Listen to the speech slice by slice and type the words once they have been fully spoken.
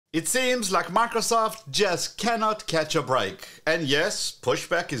It seems like Microsoft just cannot catch a break. And yes,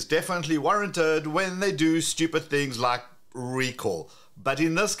 pushback is definitely warranted when they do stupid things like recall. But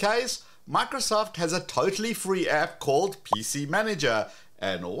in this case, Microsoft has a totally free app called PC Manager.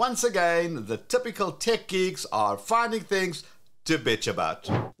 And once again, the typical tech geeks are finding things to bitch about.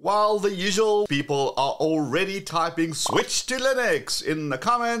 While the usual people are already typing switch to Linux in the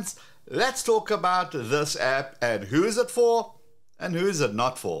comments, let's talk about this app and who is it for and who is it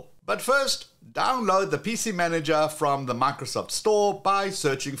not for. But first, download the PC Manager from the Microsoft Store by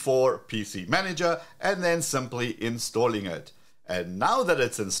searching for PC Manager and then simply installing it. And now that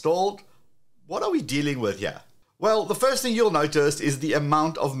it's installed, what are we dealing with here? Well, the first thing you'll notice is the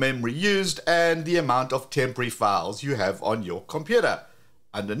amount of memory used and the amount of temporary files you have on your computer.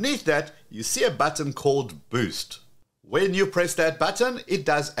 Underneath that, you see a button called Boost. When you press that button, it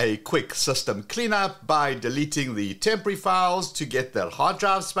does a quick system cleanup by deleting the temporary files to get their hard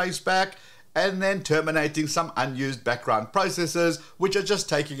drive space back and then terminating some unused background processes which are just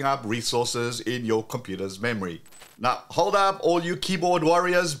taking up resources in your computer's memory. Now, hold up all you keyboard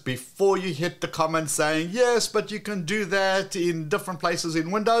warriors before you hit the comment saying, yes, but you can do that in different places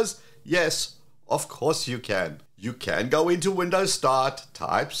in Windows. Yes, of course you can. You can go into Windows Start,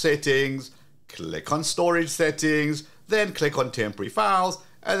 type Settings, click on Storage Settings, then click on Temporary Files,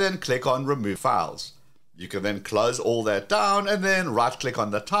 and then click on Remove Files. You can then close all that down and then right-click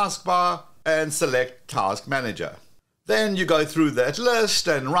on the taskbar and select Task Manager. Then you go through that list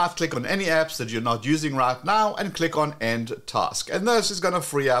and right-click on any apps that you're not using right now and click on End Task. And this is going to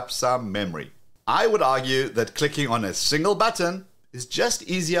free up some memory. I would argue that clicking on a single button is just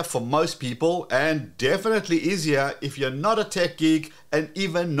easier for most people and definitely easier if you're not a tech geek and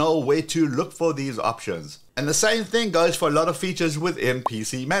even know where to look for these options. And the same thing goes for a lot of features within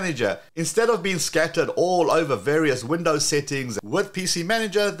PC Manager. Instead of being scattered all over various Windows settings, with PC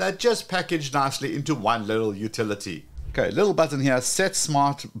Manager, they're just packaged nicely into one little utility. Okay, little button here, Set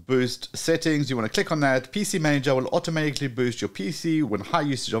Smart Boost Settings. You want to click on that. PC Manager will automatically boost your PC when high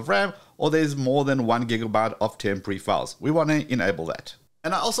usage of RAM or there's more than 1 GB of temporary files. We want to enable that.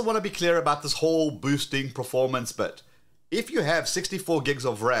 And I also want to be clear about this whole boosting performance bit. If you have 64 gigs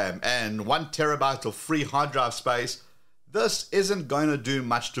of RAM and 1 TB of free hard drive space, this isn't going to do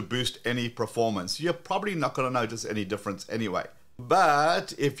much to boost any performance. You're probably not going to notice any difference anyway.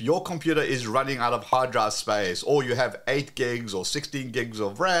 But if your computer is running out of hard drive space or you have 8 gigs or 16 gigs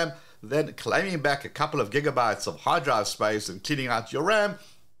of RAM, then claiming back a couple of gigabytes of hard drive space and cleaning out your RAM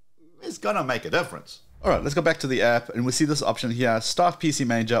is going to make a difference. Alright, let's go back to the app and we see this option here, Start PC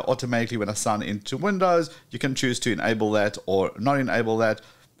Manager automatically when I sign into Windows. You can choose to enable that or not enable that.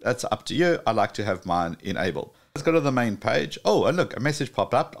 That's up to you. I like to have mine enabled. Let's go to the main page. Oh, and look, a message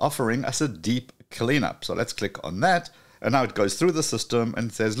popped up offering us a deep cleanup. So let's click on that. And now it goes through the system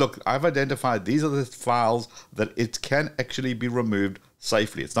and says, look, I've identified these are the files that it can actually be removed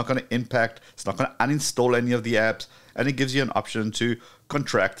safely. It's not going to impact, it's not going to uninstall any of the apps, and it gives you an option to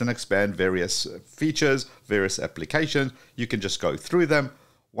contract and expand various features, various applications. You can just go through them.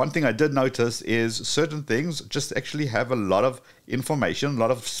 One thing I did notice is certain things just actually have a lot of information, a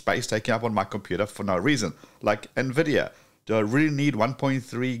lot of space taken up on my computer for no reason, like NVIDIA. Do I really need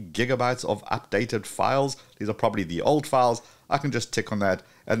 1.3 gigabytes of updated files? These are probably the old files. I can just tick on that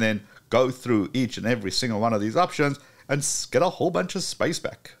and then go through each and every single one of these options and get a whole bunch of space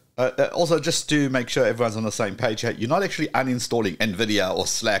back. Also, just to make sure everyone's on the same page here, you're not actually uninstalling NVIDIA or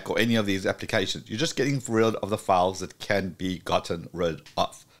Slack or any of these applications. You're just getting rid of the files that can be gotten rid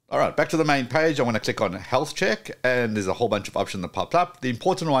of. All right, back to the main page. I want to click on Health Check, and there's a whole bunch of options that popped up. The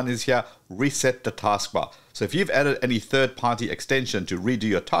important one is here, reset the taskbar. So if you've added any third-party extension to redo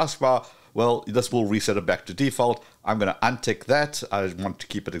your taskbar, well, this will reset it back to default. I'm going to untick that. I want to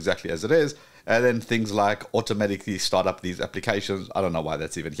keep it exactly as it is. And then things like automatically start up these applications. I don't know why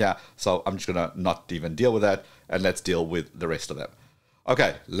that's even here. So I'm just going to not even deal with that. And let's deal with the rest of them.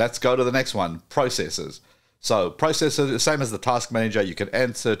 Okay, let's go to the next one, processes. So processes, same as the task manager, you can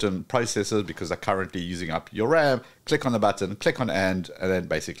end certain processes because they're currently using up your RAM. Click on the button, click on end, and then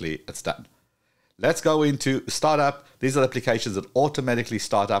basically it's done. Let's go into startup. These are applications that automatically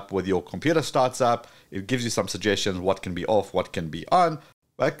start up when your computer starts up. It gives you some suggestions, what can be off, what can be on.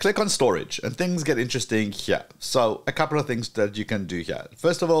 But click on storage and things get interesting here. So a couple of things that you can do here.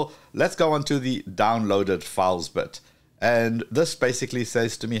 First of all, let's go on to the downloaded files bit. And this basically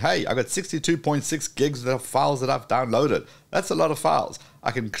says to me, hey, I got 62.6 gigs of files that I've downloaded. That's a lot of files. I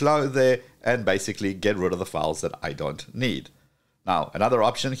can close there and basically get rid of the files that I don't need. Now, another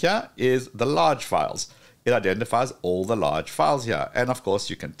option here is the large files. it identifies all the large files here. And of course,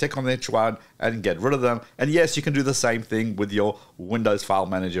 you can tick on each one and get rid of them. And yes, you can do the same thing with your Windows File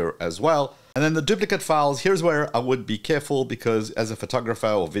Manager as well. And then the duplicate files, here's where I would be careful, because as a photographer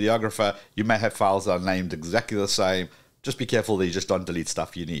or videographer, you may have files that are named exactly the same. Just be careful that you just don't delete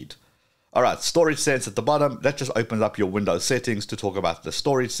stuff you need. All right, storage sense at the bottom. That just opens up your Windows settings to talk about the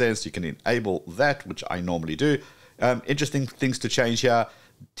storage sense. You can enable that, which I normally do. Interesting things to change here.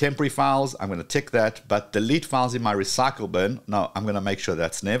 Temporary files, I'm going to tick that, but delete files in my recycle bin, no, I'm going to make sure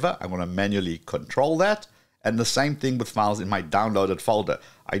that's never. I'm going to manually control that. And the same thing with files in my downloaded folder.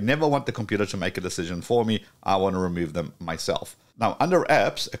 I never want the computer to make a decision for me. I want to remove them myself. Now, under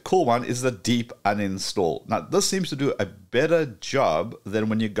apps, a cool one is the deep uninstall. Now, this seems to do a better job than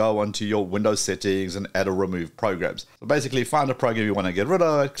when you go onto your Windows settings and add or remove programs. So basically, find a program you want to get rid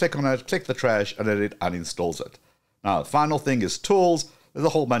of it, click on it, click the trash, and then it uninstalls it. Now, the final thing is tools. There's a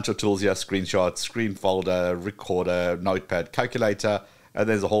whole bunch of tools here: screenshots, screen folder, recorder, notepad, calculator, and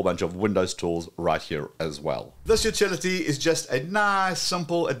there's a whole bunch of Windows tools right here as well. This utility is just a nice,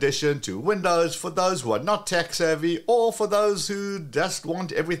 simple addition to Windows for those who are not tech savvy, or for those who just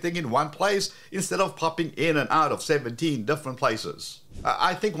want everything in one place instead of popping in and out of 17 different places.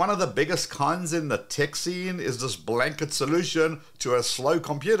 I think one of the biggest cons in the tech scene is this blanket solution to a slow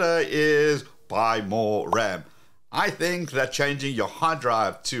computer is buy more RAM. I think that changing your hard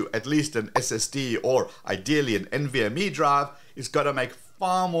drive to at least an SSD or ideally an NVMe drive is going to make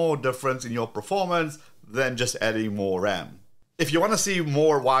far more difference in your performance than just adding more RAM. If you want to see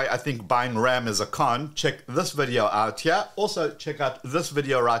more why I think buying RAM is a con, check this video out here. Also, check out this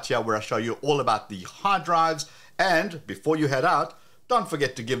video right here where I show you all about the hard drives. And before you head out, don't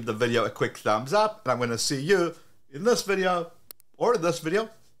forget to give the video a quick thumbs up. And I'm going to see you in this video, or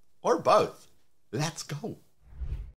both. Let's go.